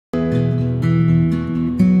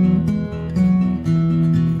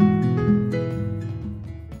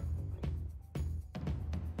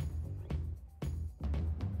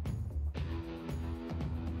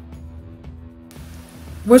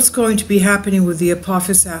what's going to be happening with the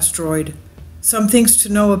Apophis asteroid, some things to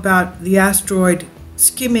know about the asteroid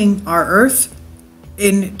skimming our Earth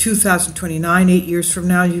in 2029, 8 years from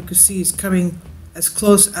now. You can see it's coming as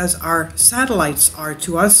close as our satellites are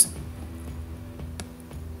to us.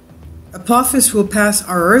 Apophis will pass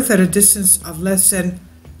our Earth at a distance of less than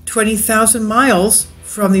 20,000 miles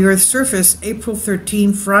from the Earth's surface, April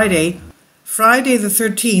 13, Friday the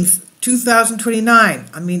 13th, 2029.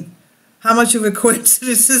 I mean, how much of a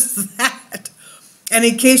coincidence is that? And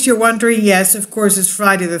in case you're wondering, yes, of course, it's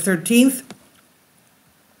Friday the 13th.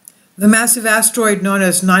 The massive asteroid known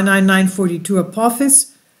as 99942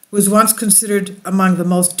 Apophis was once considered among the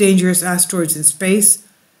most dangerous asteroids in space,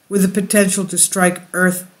 with the potential to strike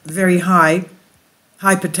Earth very high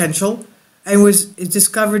potential, and is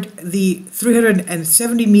discovered the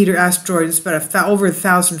 370-meter asteroid. It's about over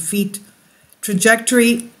 1,000 feet.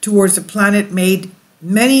 Trajectory towards the planet made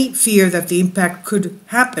many fear that the impact could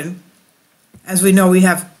happen. As we know, we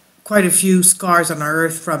have quite a few scars on our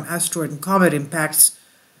Earth from asteroid and comet impacts.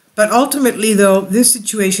 But ultimately, though, this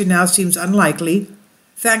situation now seems unlikely,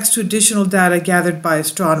 thanks to additional data gathered by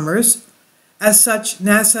astronomers. As such,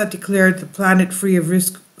 NASA declared the planet free of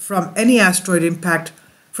risk from any asteroid impact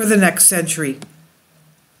for the next century.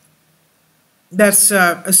 That's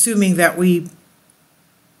assuming that we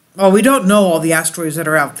don't know all the asteroids that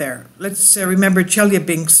are out there. Let's remember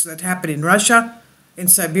Chelyabinsk that happened in Russia, in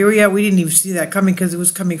Siberia. We didn't even see that coming because it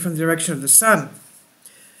was coming from the direction of the sun.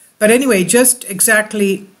 But anyway, just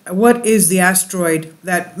exactly what is the asteroid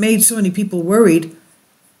that made so many people worried?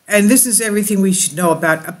 And this is everything we should know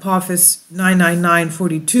about Apophis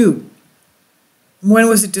 99942. When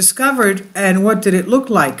was it discovered and what did it look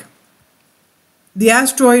like? The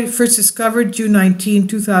asteroid first discovered June 19,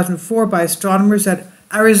 2004 by astronomers at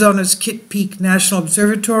Arizona's Kitt Peak National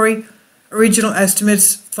Observatory. Original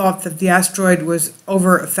estimates thought that the asteroid was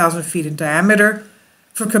over 1,000 feet in diameter.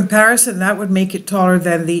 For comparison, that would make it taller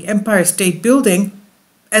than the Empire State Building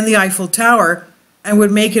and the Eiffel Tower, and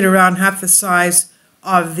would make it around half the size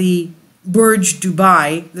of the Burj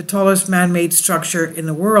Dubai, the tallest man-made structure in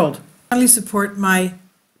the world. Kindly support my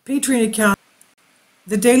Patreon account.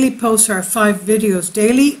 The daily posts are 5 videos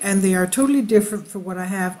daily, and they are totally different from what I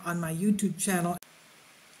have on my YouTube channel.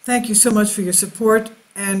 Thank you so much for your support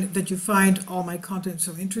and that you find all my content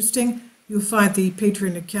so interesting. You'll find the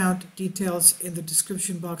Patreon account details in the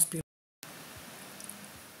description box below.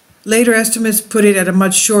 Later estimates put it at a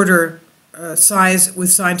much shorter size,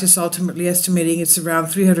 with scientists ultimately estimating it's around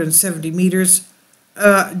 370 meters,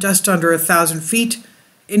 just under 1,000 feet.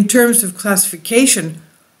 In terms of classification,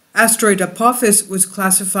 Asteroid Apophis was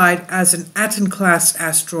classified as an Aten-class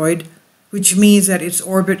asteroid, which means that its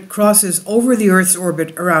orbit crosses over the Earth's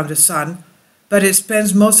orbit around the Sun, but it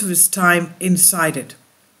spends most of its time inside it.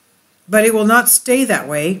 But it will not stay that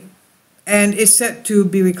way, and is set to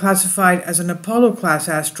be reclassified as an Apollo-class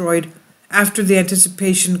asteroid after the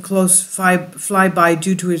anticipation close flyby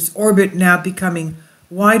due to its orbit now becoming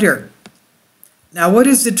wider. Now, what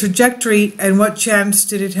is the trajectory and what chance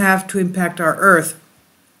did it have to impact our Earth?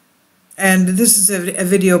 And this is a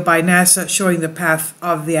video by NASA showing the path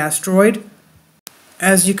of the asteroid.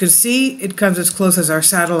 As you can see, it comes as close as our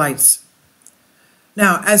satellites.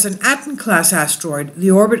 Now, as an Aten-class asteroid,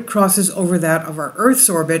 the orbit crosses over that of our Earth's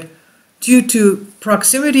orbit due to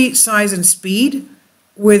proximity, size, and speed,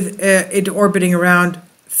 with it orbiting around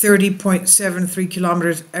 30.73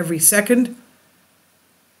 kilometers every second,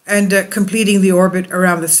 and completing the orbit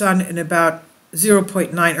around the Sun in about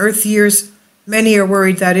 0.9 Earth years. Many are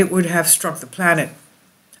worried that it would have struck the planet.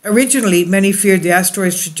 Originally, many feared the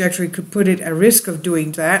asteroid's trajectory could put it at risk of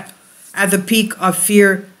doing that. At the peak of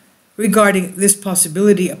fear regarding this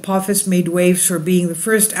possibility, Apophis made waves for being the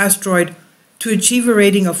first asteroid to achieve a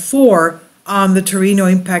rating of 4 on the Torino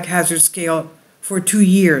Impact Hazard Scale for 2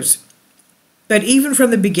 years. But even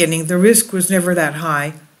from the beginning, the risk was never that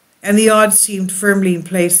high, and the odds seemed firmly in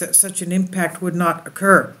place that such an impact would not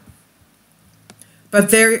occur.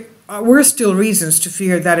 But there were still reasons to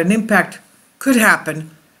fear that an impact could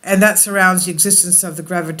happen, and that surrounds the existence of the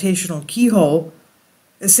gravitational keyhole.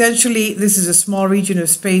 Essentially, this is a small region of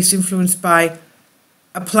space influenced by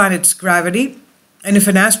a planet's gravity, and if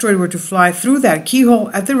an asteroid were to fly through that keyhole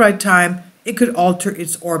at the right time, it could alter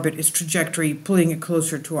its orbit, its trajectory, pulling it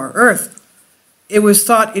closer to our Earth. It was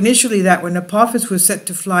thought initially that when Apophis was set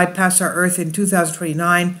to fly past our Earth in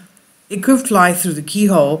 2029, it could fly through the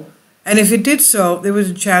keyhole, and if it did so, there was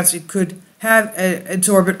a chance it could have its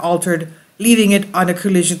orbit altered, leaving it on a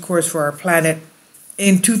collision course for our planet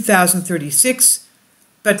in 2036.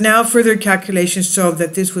 But now further calculations show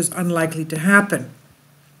that this was unlikely to happen.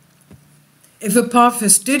 If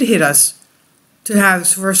Apophis did hit us, to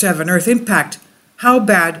have an Earth impact, how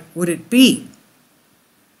bad would it be?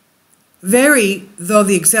 Vary, though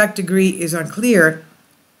the exact degree is unclear,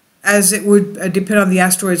 as it would depend on the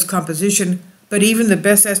asteroid's composition, but even the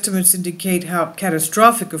best estimates indicate how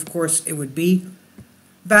catastrophic, of course, it would be.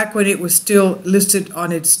 Back when it was still listed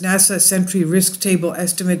on its NASA Sentry Risk Table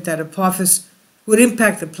estimate that Apophis would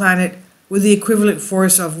impact the planet with the equivalent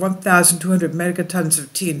force of 1,200 megatons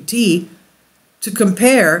of TNT, to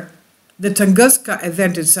compare, the Tunguska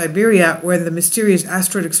event in Siberia, when the mysterious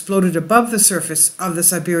asteroid exploded above the surface of the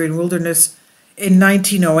Siberian wilderness in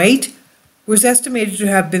 1908, was estimated to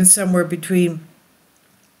have been somewhere between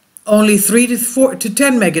only 3 to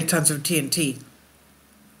 10 megatons of TNT.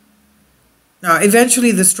 Now,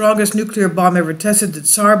 eventually, the strongest nuclear bomb ever tested, the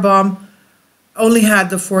Tsar bomb, only had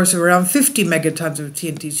the force of around 50 megatons of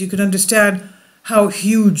TNT. So you can understand how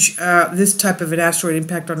huge this type of an asteroid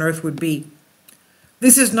impact on Earth would be.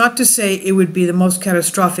 This is not to say it would be the most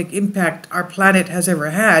catastrophic impact our planet has ever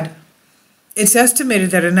had. It's estimated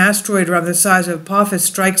that an asteroid around the size of Apophis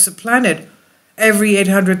strikes the planet every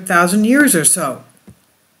 800,000 years or so.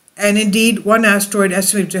 And indeed, one asteroid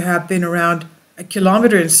estimated to have been around a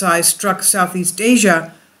kilometer in size struck Southeast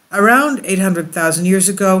Asia around 800,000 years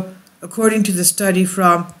ago, according to the study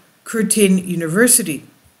from Curtin University.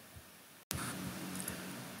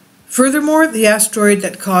 Furthermore, the asteroid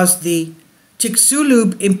that caused the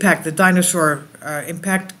Chicxulub impact, the dinosaur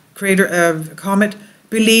impact crater comet,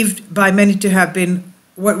 believed by many to have been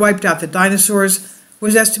what wiped out the dinosaurs,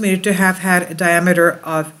 was estimated to have had a diameter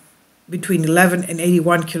of between 11 and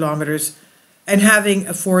 81 kilometers and having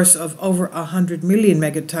a force of over 100 million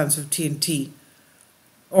megatons of TNT,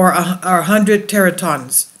 or 100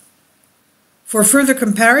 teratons. For further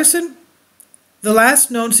comparison, the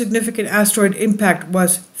last known significant asteroid impact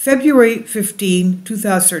was February 15,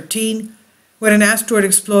 2013, when an asteroid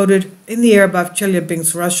exploded in the air above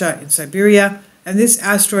Chelyabinsk, Russia, in Siberia, and this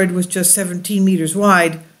asteroid was just 17 meters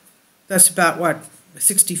wide. That's about,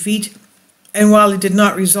 60 feet? And while it did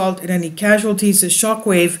not result in any casualties, the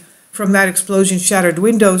shockwave from that explosion shattered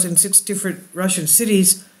windows in 6 different Russian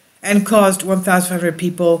cities and caused 1,500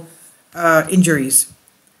 people injuries.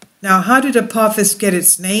 Now, how did Apophis get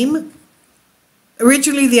its name?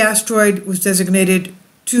 Originally, the asteroid was designated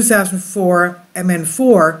 2004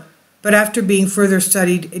 MN4, but after being further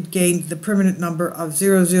studied, it gained the permanent number of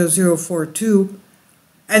 00042,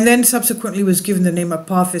 and then subsequently was given the name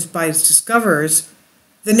Apophis by its discoverers.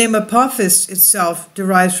 The name Apophis itself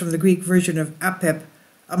derives from the Greek version of Apep,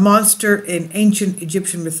 a monster in ancient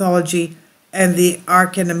Egyptian mythology and the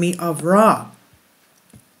archenemy of Ra.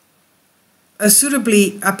 As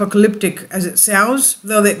suitably apocalyptic as it sounds,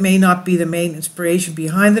 though that may not be the main inspiration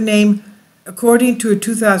behind the name, according to a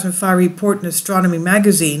 2005 report in Astronomy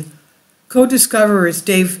magazine, co-discoverers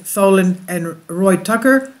Dave Tholen and Roy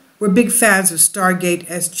Tucker were big fans of Stargate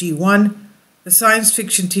SG-1, the science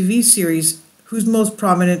fiction TV series whose most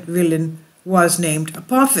prominent villain was named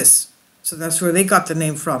Apophis. So that's where they got the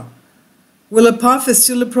name from. Will Apophis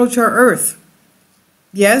still approach our Earth?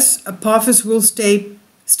 Yes, Apophis will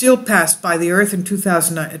still pass by the Earth in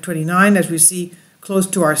 2029, as we see close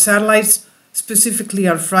to our satellites, specifically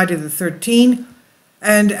on Friday the 13th,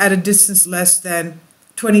 and at a distance less than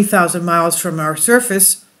 20,000 miles from our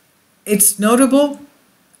surface. It's notable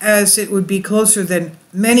as it would be closer than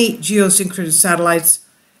many geosynchronous satellites,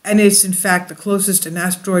 and it's in fact the closest an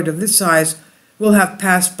asteroid of this size will have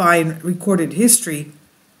passed by in recorded history.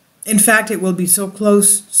 In fact, it will be so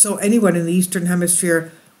close so anyone in the Eastern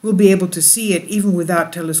Hemisphere will be able to see it even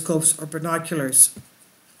without telescopes or binoculars.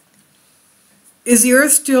 Is the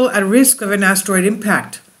Earth still at risk of an asteroid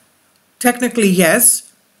impact? Technically,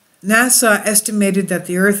 yes. NASA estimated that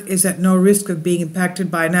the Earth is at no risk of being impacted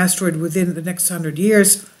by an asteroid within the next 100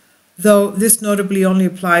 years, though this notably only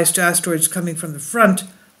applies to asteroids coming from the front,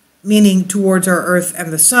 meaning towards our Earth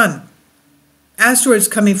and the Sun. Asteroids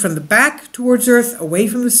coming from the back towards Earth, away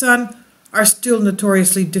from the Sun, are still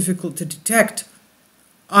notoriously difficult to detect.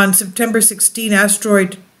 On September 16,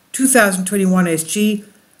 asteroid 2021 SG,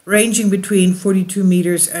 ranging between 42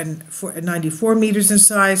 meters and 94 meters in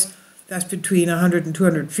size, that's between 100 and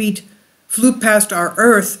 200 feet, flew past our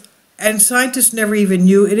Earth, and scientists never even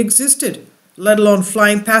knew it existed, let alone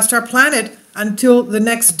flying past our planet until the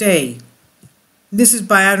next day. This is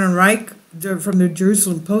by Aaron Reich from the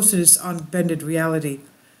Jerusalem Post, and it's on Bended Reality.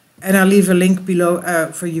 And I'll leave a link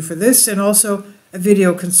below for you for this, and also a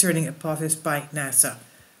video concerning Apophis by NASA.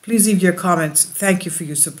 Please leave your comments. Thank you for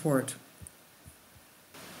your support.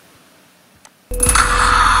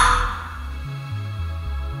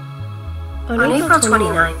 On April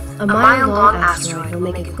 29th, a mile-long asteroid will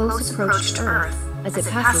make a close approach to Earth as it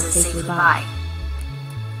passes safely by.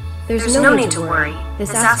 There's no need to worry.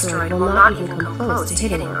 This asteroid will not even come close to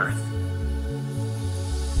hitting Earth.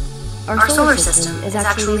 Our solar system is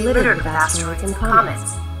actually littered with asteroids and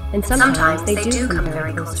comets, and sometimes they do come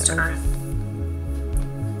very close to Earth.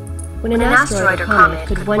 When an asteroid or comet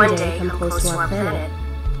could one day come close to our planet,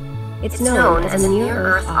 it's known as a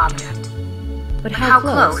near-Earth object. But how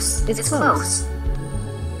close is close?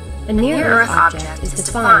 A near-Earth object is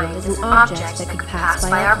defined as an object that could pass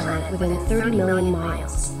by our planet within 30 million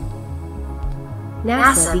miles.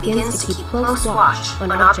 NASA begins to keep close watch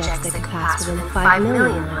on objects that could pass within 5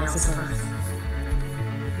 million miles of Earth.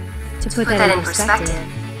 To put that in perspective,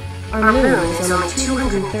 our Moon is only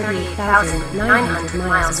 238,900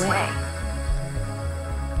 miles away.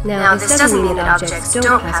 Now, this doesn't mean that objects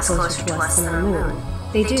don't pass closer to us than our Moon.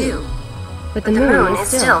 They do. But the Moon is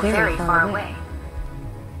still very far away.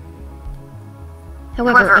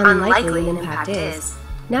 However unlikely the impact is,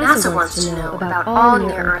 NASA wants to know about all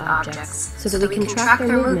near-Earth objects so that we can track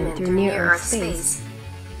their movement through near-Earth space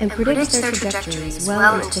and predict their trajectories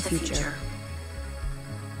well into the future.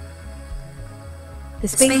 The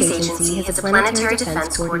Space Agency has a Planetary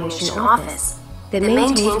Defense Coordination Office that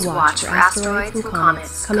maintains watch for asteroids and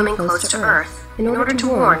comets coming close to Earth in order to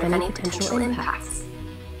warn of any potential impacts.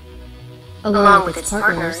 Along with its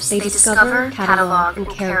partners, they discover, catalog, and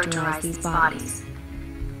characterize these bodies.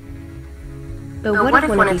 But what if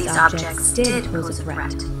one of these objects did pose a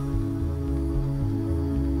threat?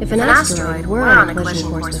 If an asteroid were on a collision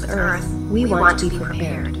course with Earth, we want to be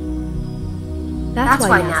prepared. That's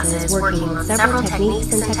why NASA is working on several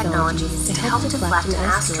techniques and technologies to help deflect an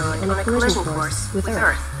asteroid on a collision course with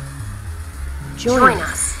Earth. Join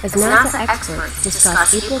us as NASA experts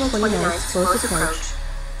discuss April 29th's close approach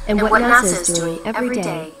and what NASA is doing every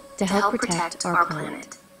day to help protect our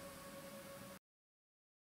planet.